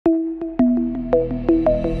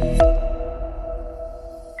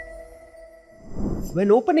When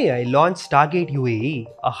OpenAI launched Stargate UAE,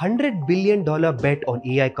 a $100 billion bet on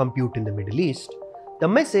AI compute in the Middle East, the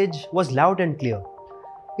message was loud and clear.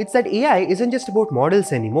 It's that AI isn't just about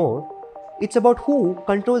models anymore, it's about who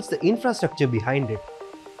controls the infrastructure behind it.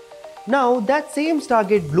 Now, that same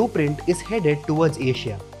Stargate blueprint is headed towards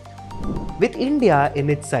Asia, with India in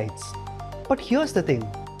its sights. But here's the thing,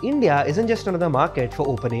 India isn't just another market for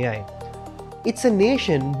OpenAI. It's a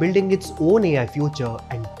nation building its own AI future,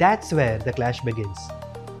 and that's where the clash begins.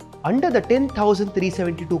 Under the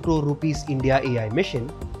 10,372 crore rupees IndiaAI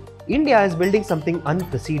mission, India is building something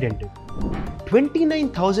unprecedented.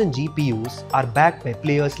 29,000 GPUs are backed by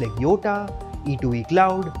players like Yotta, E2E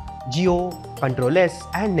Cloud, Jio, Control S,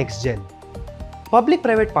 and NextGen.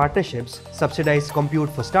 Public-private partnerships subsidize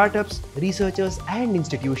compute for startups, researchers, and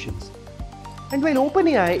institutions. And while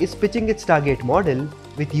OpenAI is pitching its Stargate model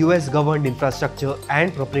with US-governed infrastructure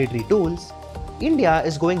and proprietary tools, India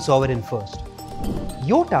is going sovereign first.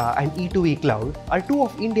 Yotta and E2E Cloud are two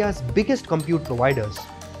of India's biggest compute providers,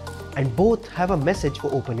 and both have a message for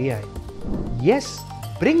OpenAI. Yes,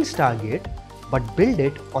 bring Stargate, but build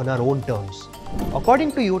it on our own terms.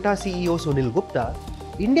 According to Yotta CEO Sunil Gupta,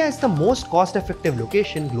 India is the most cost-effective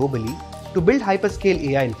location globally to build hyperscale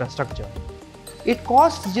AI infrastructure. It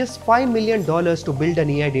costs just $5 million to build an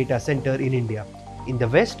AI data center in India. In the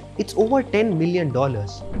West, it's over $10 million.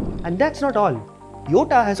 And that's not all.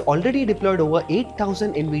 Yotta has already deployed over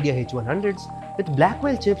 8,000 NVIDIA H100s with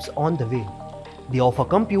Blackwell chips on the way. They offer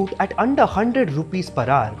compute at under 100 rupees per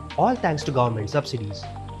hour, all thanks to government subsidies.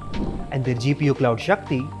 And their GPU cloud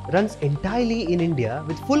Shakti runs entirely in India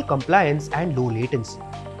with full compliance and low latency.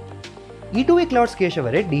 E2E Cloud's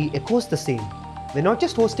Keshava Reddy echoes the same. We're not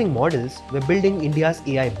just hosting models, we're building India's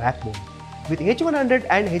AI backbone, with H100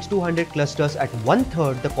 and H200 clusters at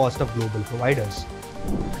one-third the cost of global providers.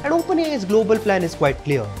 And OpenAI's global plan is quite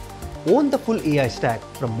clear. Own the full AI stack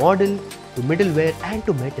from model to middleware and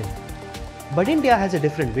to metal. But India has a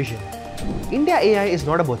different vision. IndiaAI is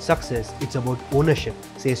not about success, it's about ownership,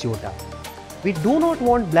 says Yotta. We do not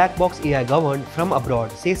want black box AI governed from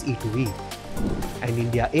abroad, says E2E. And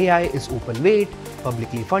IndiaAI is open weight,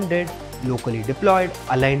 publicly funded, locally deployed,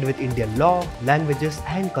 aligned with Indian law, languages,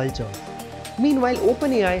 and culture. Meanwhile,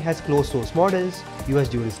 OpenAI has closed source models, US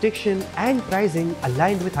jurisdiction, and pricing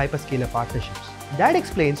aligned with hyperscaler partnerships. That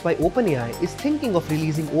explains why OpenAI is thinking of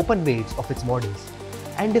releasing open weights of its models.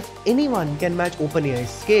 And if anyone can match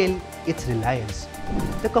OpenAI's scale, it's Reliance.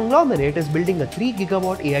 The conglomerate is building a 3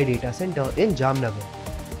 GW AI data center in Jamnagar.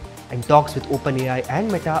 And talks with OpenAI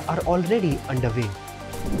and Meta are already underway.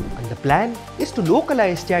 And the plan is to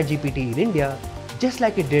localize ChatGPT in India just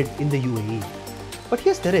like it did in the UAE. But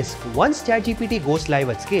here's the risk. Once ChatGPT goes live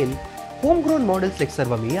at scale, homegrown models like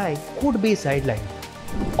SarvamAI could be sidelined.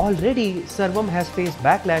 Already, Sarvam has faced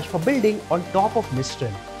backlash for building on top of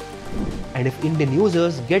Mistral. And if Indian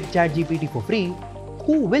users get ChatGPT for free,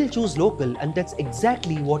 who will choose local? And that's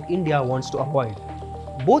exactly what India wants to avoid.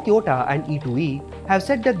 Both Yotta and E2E have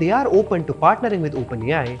said that they are open to partnering with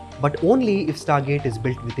OpenAI, but only if Stargate is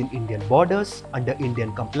built within Indian borders, under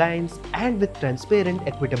Indian compliance, and with transparent,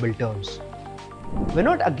 equitable terms. We're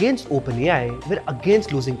not against OpenAI, we're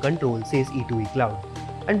against losing control, says E2E Cloud.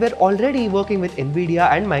 And we're already working with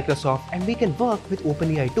NVIDIA and Microsoft, and we can work with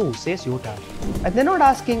OpenAI too, says Yotta. And they're not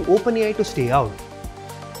asking OpenAI to stay out.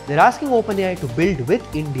 They're asking OpenAI to build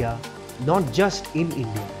with India, not just in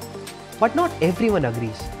India. But not everyone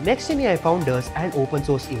agrees. NextGenAI founders and open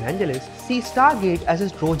source evangelists see Stargate as a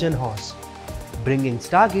Trojan horse. Bringing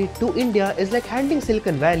Stargate to India is like handing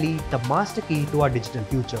Silicon Valley the master key to our digital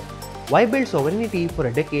future. Why build sovereignty for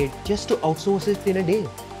a decade just to outsource it in a day?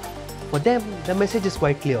 For them, the message is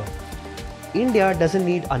quite clear. India doesn't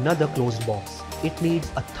need another closed box. It needs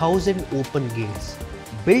 1,000 open gates.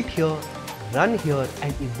 Built here, run here,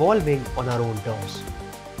 and evolving on our own terms.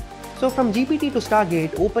 So from GPT to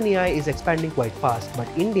Stargate, OpenAI is expanding quite fast, but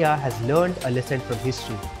India has learned a lesson from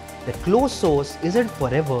history that closed source isn't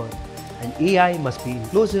forever, and AI must be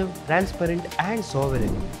inclusive, transparent, and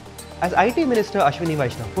sovereign. As IT Minister Ashwini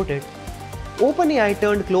Vaishnaw put it, OpenAI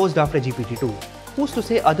turned closed after GPT-2. Who's to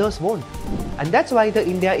say others won't? And that's why the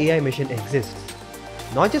IndiaAI mission exists.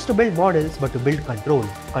 Not just to build models, but to build control.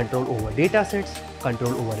 Control over datasets,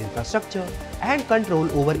 control over infrastructure, and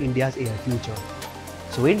control over India's AI future.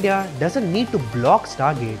 So India doesn't need to block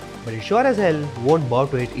Stargate, but it sure as hell won't bow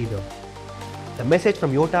to it either. The message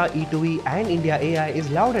from Yotta, E2E and IndiaAI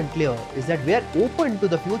is loud and clear, is that we are open to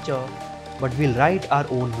the future, but we'll write our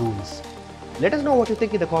own rules. Let us know what you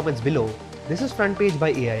think in the comments below. This is Front Page by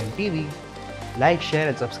AIM TV. Like, share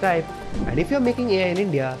and subscribe. And if you're making AI in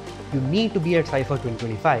India, you need to be at Cypher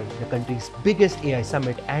 2025, the country's biggest AI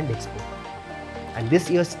summit and expo. And this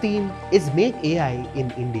year's theme is Make AI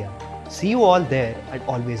in India. See you all there, and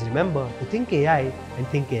always remember to think AI and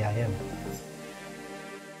think AIM.